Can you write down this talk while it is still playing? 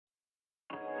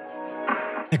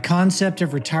The concept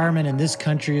of retirement in this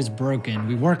country is broken.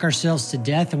 We work ourselves to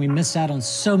death and we miss out on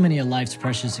so many of life's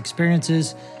precious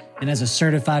experiences. And as a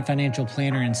certified financial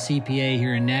planner and CPA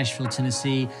here in Nashville,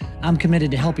 Tennessee, I'm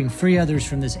committed to helping free others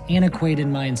from this antiquated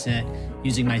mindset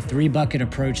using my 3-bucket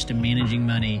approach to managing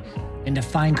money and to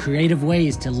find creative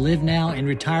ways to live now and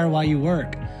retire while you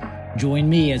work. Join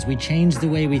me as we change the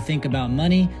way we think about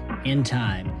money and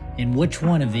time, and which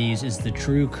one of these is the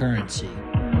true currency.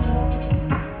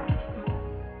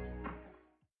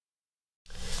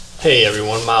 Hey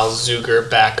everyone, Miles Zuger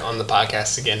back on the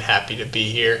podcast again. Happy to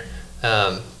be here.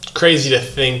 Crazy to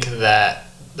think that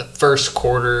the first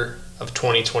quarter of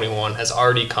 2021 has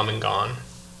already come and gone.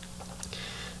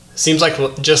 Seems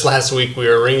like just last week we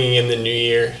were ringing in the new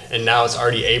year, and now it's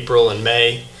already April and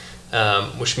May,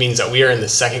 which means that we are in the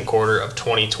second quarter of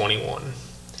 2021.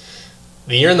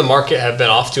 The year in the market have been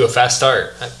off to a fast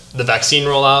start. The vaccine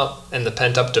rollout and the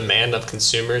pent-up demand of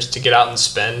consumers to get out and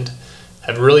spend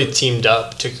have really teamed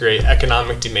up to create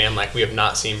economic demand like we have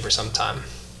not seen for some time.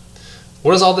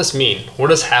 What does all this mean? What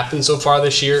has happened so far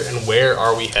this year, and where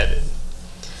are we headed?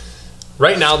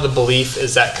 Right now, the belief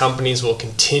is that companies will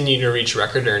continue to reach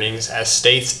record earnings as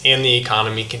states and the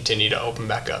economy continue to open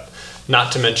back up,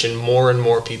 not to mention more and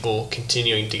more people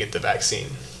continuing to get the vaccine.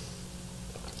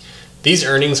 These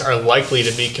earnings are likely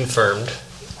to be confirmed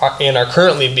and are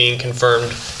currently being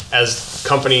confirmed as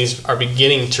companies are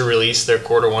beginning to release their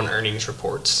quarter one earnings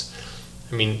reports.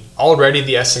 I mean, already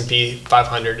the S&P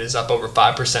 500 is up over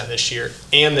 5% this year,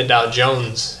 and the Dow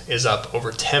Jones is up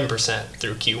over 10%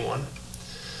 through Q1.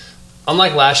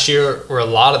 Unlike last year, where a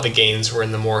lot of the gains were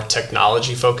in the more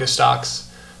technology-focused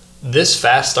stocks, this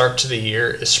fast start to the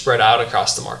year is spread out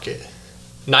across the market.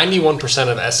 91%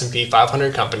 of S&P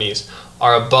 500 companies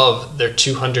are above their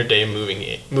 200-day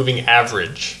moving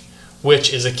average,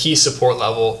 which is a key support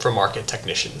level for market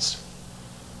technicians.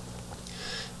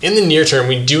 In the near term,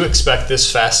 we do expect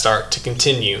this fast start to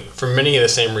continue for many of the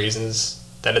same reasons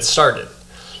that it started,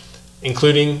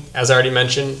 including, as I already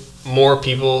mentioned, more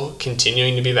people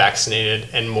continuing to be vaccinated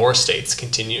and more states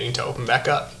continuing to open back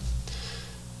up.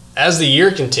 As the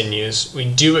year continues, we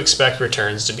do expect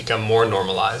returns to become more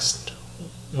normalized,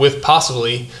 with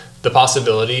possibly the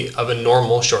possibility of a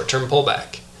normal short-term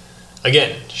pullback.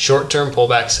 Again, short-term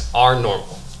pullbacks are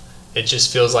normal. It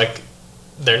just feels like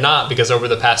they're not, because over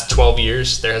the past 12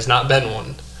 years, there has not been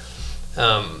one.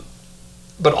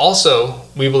 But also,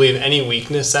 we believe any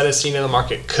weakness that is seen in the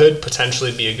market could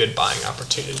potentially be a good buying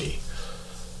opportunity.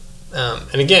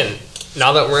 And again,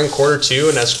 now that we're in quarter two,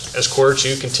 and as quarter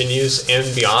two continues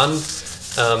and beyond,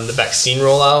 the vaccine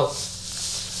rollout,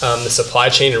 the supply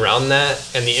chain around that,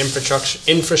 and the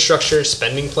infrastructure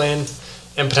spending plan,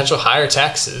 and potential higher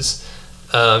taxes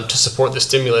to support the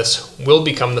stimulus will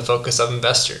become the focus of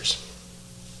investors.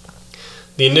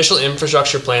 The initial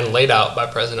infrastructure plan laid out by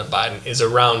President Biden is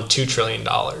around $2 trillion,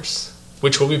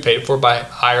 which will be paid for by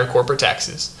higher corporate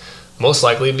taxes, most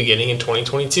likely beginning in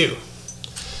 2022.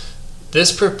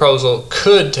 This proposal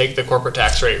could take the corporate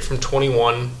tax rate from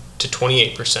 21 to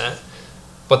 28%,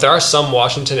 but there are some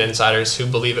Washington insiders who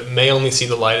believe it may only see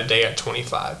the light of day at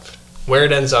 25. Where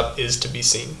it ends up is to be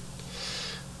seen.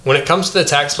 When it comes to the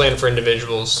tax plan for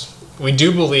individuals, we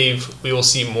do believe we will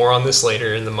see more on this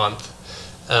later in the month.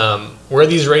 Where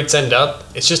these rates end up,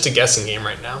 it's just a guessing game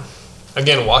right now.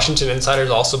 Again, Washington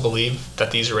insiders also believe that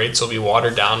these rates will be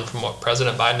watered down from what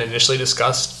President Biden initially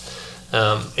discussed.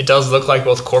 It does look like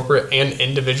both corporate and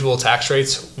individual tax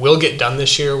rates will get done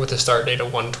this year with a start date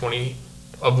of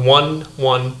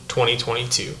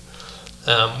 1/1/2022.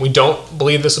 We don't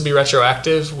believe this will be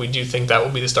retroactive. We do think that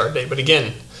will be the start date, but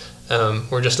again,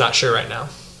 we're just not sure right now.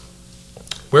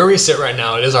 Where we sit right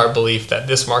now, it is our belief that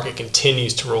this market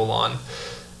continues to roll on,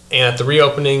 and that the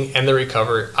reopening and the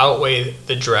recovery outweigh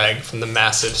the drag from the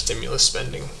massive stimulus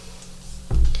spending.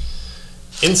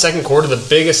 In second quarter, the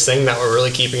biggest thing that we're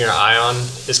really keeping our eye on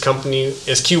is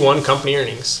Q1 company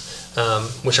earnings,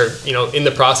 which are in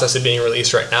the process of being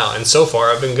released right now, and so far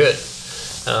have been good.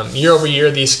 Year over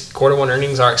year, these quarter one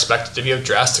earnings are expected to be up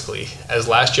drastically, as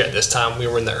last year at this time we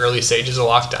were in the early stages of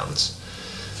lockdowns.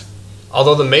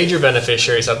 Although the major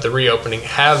beneficiaries of the reopening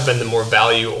have been the more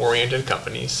value-oriented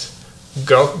companies,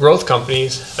 growth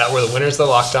companies that were the winners of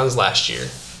the lockdowns last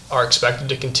year are expected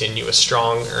to continue with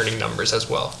strong earning numbers as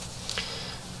well.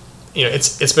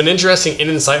 It's been interesting and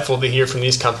insightful to hear from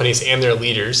these companies and their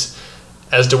leaders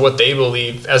as to where they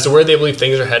believe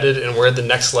things are headed and where the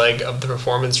next leg of the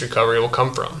performance recovery will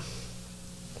come from.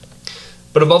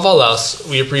 But above all else,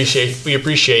 we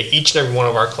appreciate each and every one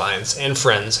of our clients and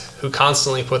friends who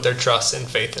constantly put their trust and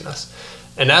faith in us.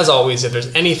 And as always, if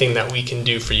there's anything that we can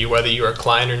do for you, whether you're a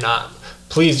client or not,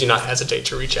 please do not hesitate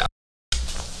to reach out.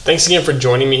 Thanks again for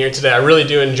joining me here today. I really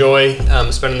do enjoy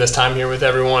spending this time here with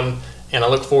everyone, and I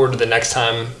look forward to the next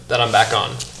time that I'm back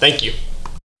on. Thank you.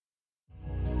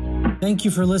 Thank you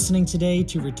for listening today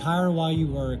to Retire While You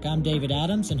Work. I'm David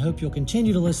Adams, and hope you'll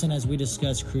continue to listen as we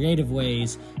discuss creative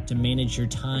ways to manage your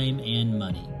time and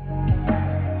money.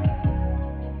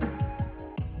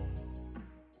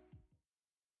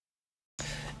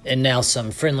 And now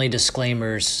some friendly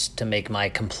disclaimers to make my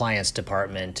compliance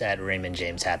department at Raymond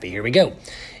James happy. Here we go.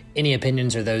 Any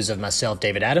opinions are those of myself,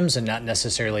 David Adams, and not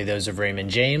necessarily those of Raymond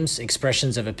James.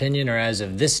 Expressions of opinion are as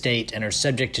of this date and are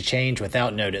subject to change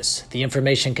without notice. The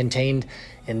information contained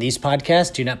in these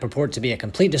podcasts do not purport to be a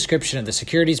complete description of the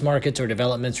securities markets or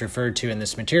developments referred to in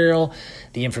this material.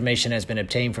 The information has been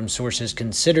obtained from sources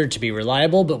considered to be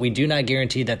reliable, but we do not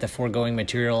guarantee that the foregoing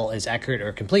material is accurate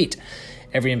or complete.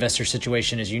 Every investor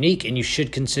situation is unique, and you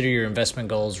should consider your investment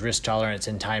goals, risk tolerance,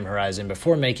 and time horizon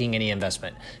before making any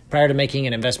investment. Prior to making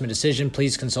an investment decision,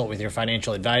 please consult with your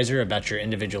financial advisor about your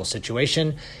individual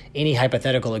situation. Any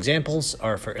hypothetical examples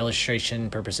are for illustration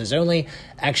purposes only.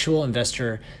 Actual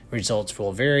investor results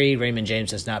will vary. Raymond James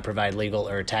does not provide legal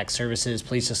or tax services.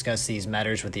 Please discuss these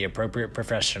matters with the appropriate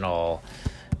professional.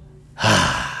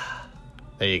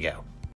 There you go.